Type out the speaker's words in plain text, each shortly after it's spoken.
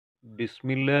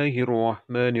ബിസ്മില്ലാഹിർ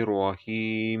റഹ്മാനിർ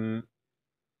റഹീം.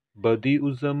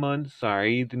 ബദിഉസ്സമാൻ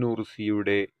സഈദ്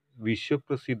നൂർസിയുടെ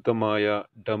വിശ്വപ്രസിദ്ധമായ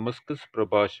ഡമസ്കസ്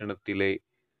പ്രഭാഷണത്തിലെ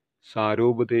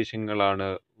സാരോപദേശങ്ങളാണ്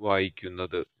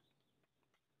വായിക്കുന്നത്.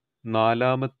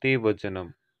 4-ാമത്തെ വചനം.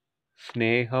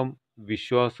 സ്നേഹം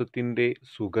വിശ്വാസത്തിൻ്റെ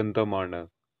സുഗന്ധമാണ്.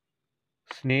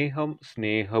 സ്നേഹം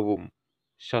സ്നേഹവും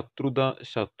ശത്രുത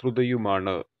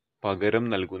ശത്രുതയുമാണ് പകരം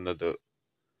നൽകുന്നത്.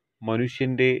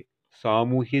 മനുഷ്യൻ്റെ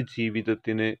സാമൂഹ്യ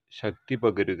ജീവിതത്തിന് ശക്തി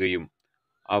പകരുകയും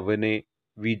അവനെ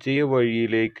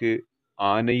വിജയവഴിയിലേക്ക്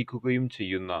ആനയിക്കുകയും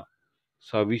ചെയ്യുന്ന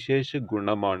സവിശേഷ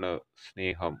ഗുണമാണ്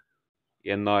സ്നേഹം.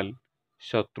 എന്നാൽ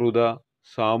ശത്രുത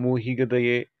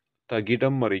സാമൂഹികതയെ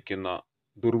തകിടം മറിക്കുന്ന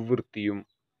ദുർവൃത്തിയും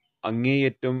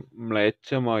അങ്ങേയറ്റം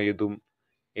മ്ലേച്ഛമായതും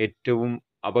ഏറ്റവും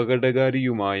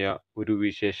അപകടകാരിയുമായ ഒരു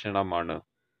വിശേഷണമാണ്.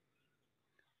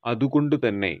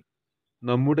 അതുകൊണ്ടുതന്നെ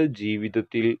നമ്മുടെ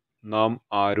ജീവിതത്തിൽ നാം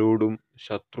ആരോടും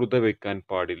ശത്രുത വെക്കാൻ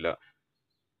പാടില്ല.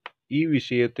 ഈ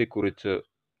വിഷയത്തെക്കുറിച്ച്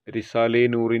റിസാലെ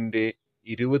നൂറിൻ്റെ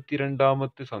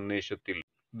 22-ാമത്തെ സന്ദേശത്തിൽ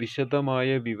വിശദമായ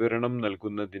വിവരണം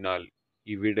നൽകുന്നതിനാൽ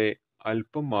ഇവിടെ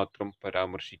അല്പം മാത്രം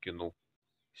പരാമർശിക്കുന്നു.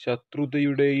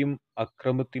 ശത്രുതയുടെയും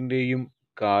അക്രമത്തിൻ്റെയും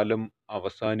കാലം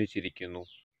അവസാനിച്ചിരിക്കുന്നു.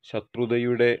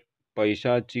 ശത്രുതയുടെ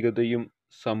പൈശാചികതയും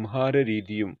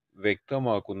സംഹാരരീതിയും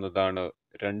വ്യക്തമാക്കുന്നതാണ്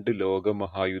 2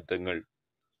 ലോകമഹായുദ്ധങ്ങൾ.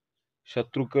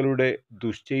 ശത്രുക്കളുടെ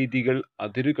ദുശ്ചെയ്തികൾ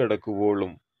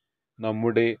അതിരുകടക്കുവോളം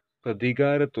നമ്മുടെ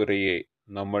പ്രതികാരത്വരയെ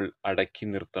നമ്മൾ അടക്കി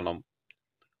നിർത്തണം.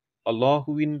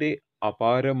 അല്ലാഹുവിൻ്റെ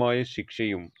അപാരമായ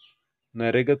ശിക്ഷയും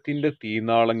നരകത്തിൻ്റെ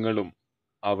തീനാളങ്ങളും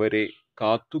അവരെ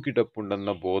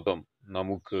കാത്തുകിടപ്പുണ്ടെന്ന ബോധം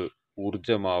നമുക്ക്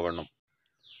ഊർജമാവണം.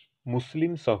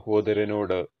 മുസ്ലിം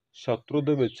സഹോദരനോട്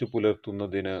ശത്രുത വെച്ച്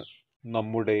പുലർത്തുന്നതിന്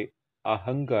നമ്മുടെ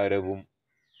അഹങ്കാരവും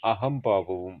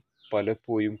അഹംഭാവവും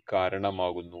പലപ്പോഴും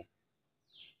കാരണമാകുന്നു.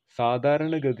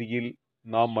 സാധാരണഗതിയിൽ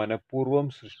നാം മനഃപൂർവ്വം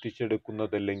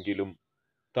സൃഷ്ടിച്ചെടുക്കുന്നതല്ലെങ്കിലും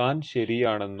താൻ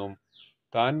ശരിയാണെന്നും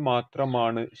താൻ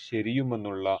മാത്രമാണ്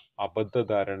ശരിയുമെന്നുള്ള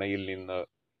അബദ്ധധാരണയിൽ നിന്ന്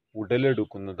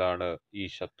ഉടലെടുക്കുന്നതാണ് ഈ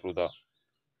ശത്രുത.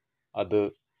 അത്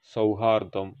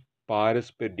സൗഹാർദ്ദം,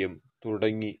 പാരസ്പര്യം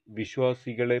തുടങ്ങി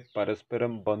വിശ്വാസികളെ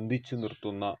പരസ്പരം ബന്ധിച്ചു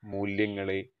നിർത്തുന്ന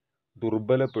മൂല്യങ്ങളെ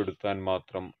ദുർബലപ്പെടുത്താൻ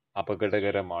മാത്രം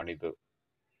അപകടകരമാണിത്.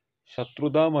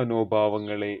 ശത്രുതാ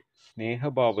മനോഭാവങ്ങളെ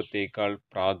സ്നേഹഭാവത്തേക്കാൾ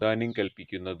പ്രാധാന്യം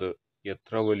കൽപ്പിക്കുന്നത്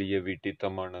എത്ര വലിയ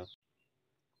വിഡ്ഢിത്തമാണ്.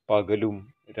 പകലും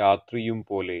രാത്രിയും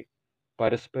പോലെ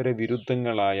പരസ്പര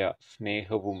വിരുദ്ധങ്ങളായ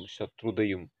സ്നേഹവും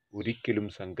ശത്രുതയും ഒരിക്കലും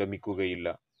സംഗമിക്കുകയില്ല.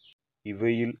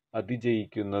 ഇവയിൽ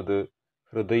അതിജയിക്കുന്നത്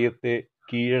ഹൃദയത്തെ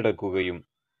കീഴടക്കുകയും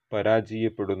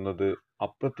പരാജയപ്പെടുന്നത്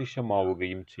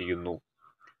അപ്രത്യക്ഷമാവുകയും ചെയ്യുന്നു.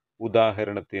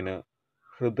 ഉദാഹരണത്തിന്,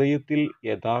 ഹൃദയത്തിൽ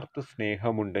യഥാർത്ഥ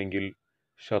സ്നേഹമുണ്ടെങ്കിൽ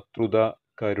ശത്രുത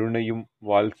കരുണയും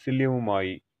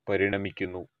വാത്സല്യവുമായി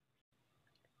പരിണമിക്കുന്നു.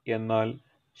 എന്നാൽ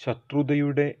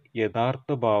ശത്രുതയുടെ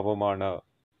യഥാർത്ഥ ഭാവമാണ്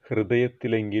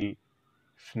ഹൃദയത്തിലെങ്കിൽ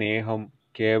സ്നേഹം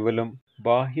കേവലം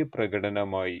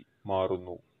ബാഹ്യപ്രകടനമായി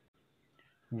മാറുന്നു.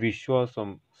 വിശ്വാസം,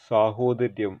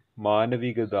 സാഹോദര്യം,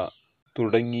 മാനവികത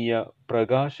തുടങ്ങിയ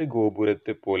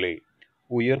പ്രകാശഗോപുരത്തെപ്പോലെ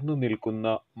ഉയർന്നു നിൽക്കുന്ന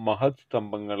മഹത്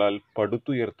സ്തംഭങ്ങളാൽ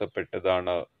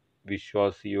പടുത്തുയർത്തപ്പെട്ടതാണ്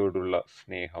വിശ്വാസിയോടുള്ള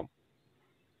സ്നേഹം.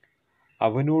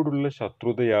 അവനോടുള്ള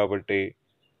ശത്രുതയാവട്ടെ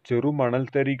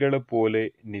ചെറുമണൽത്തരികളെപ്പോലെ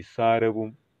നിസ്സാരവും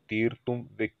തീർത്തും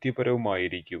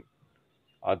വ്യക്തിപരവുമായിരിക്കും.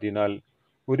 അതിനാൽ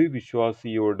ഒരു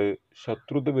വിശ്വാസിയോട്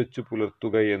ശത്രുത വെച്ച്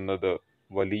പുലർത്തുകയെന്നത്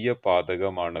വലിയ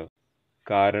പാതകമാണ്.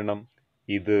 കാരണം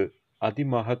ഇത്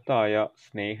അതിമഹത്തായ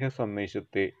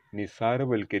സ്നേഹസന്ദേശത്തെ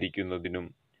നിസ്സാരവൽക്കരിക്കുന്നതിനും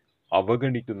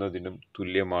അവഗണിക്കുന്നതിനും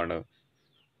തുല്യമാണ്.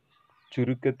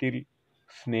 ചുരുക്കത്തിൽ,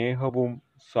 സ്നേഹവും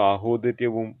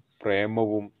സാഹോദര്യവും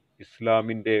പ്രേമവും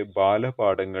ഇസ്ലാമിൻ്റെ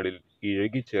ബാലപാഠങ്ങളിൽ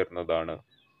ഇഴകിച്ചേർന്നതാണ്.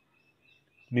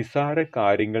 നിസ്സാര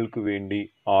കാര്യങ്ങൾക്കു വേണ്ടി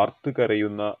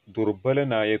ആർത്തുകരയുന്ന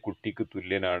ദുർബലനായ കുട്ടിക്ക്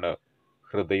തുല്യനാണ്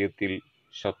ഹൃദയത്തിൽ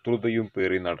ശത്രുതയും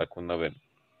പേറി നടക്കുന്നവൻ.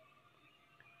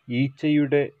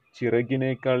 ഈച്ചയുടെ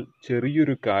ചിറകിനേക്കാൾ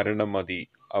ചെറിയൊരു കാരണം മതി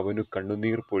അവനു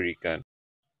കണ്ണുനീർ പൊഴിക്കാൻ.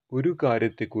 ഒരു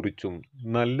കാര്യത്തെക്കുറിച്ചും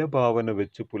നല്ല ഭാവന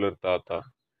വെച്ച് പുലർത്താത്ത,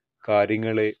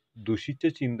 കാര്യങ്ങളെ ദുഷിച്ച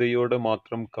ചിന്തയോടെ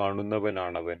മാത്രം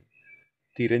കാണുന്നവനാണവൻ.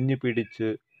 തിരഞ്ഞു പിടിച്ച്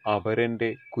അപരൻ്റെ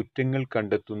കുറ്റങ്ങൾ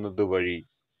കണ്ടെത്തുന്നത് വഴി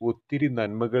ഒത്തിരി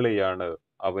നന്മകളെയാണ്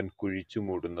അവൻ കുഴിച്ചു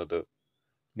മൂടുന്നത്.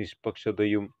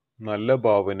 നിഷ്പക്ഷതയും നല്ല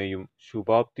ഭാവനയും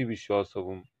ശുഭാപ്തി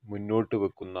വിശ്വാസവും മുന്നോട്ട്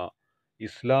വെക്കുന്ന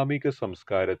ഇസ്ലാമിക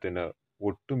സംസ്കാരത്തിന്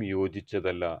ഒട്ടും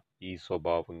യോജിച്ചതല്ല ഈ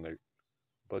സ്വഭാവങ്ങൾ.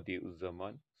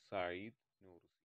 ബദിഉസ്സമാൻ സഈദ്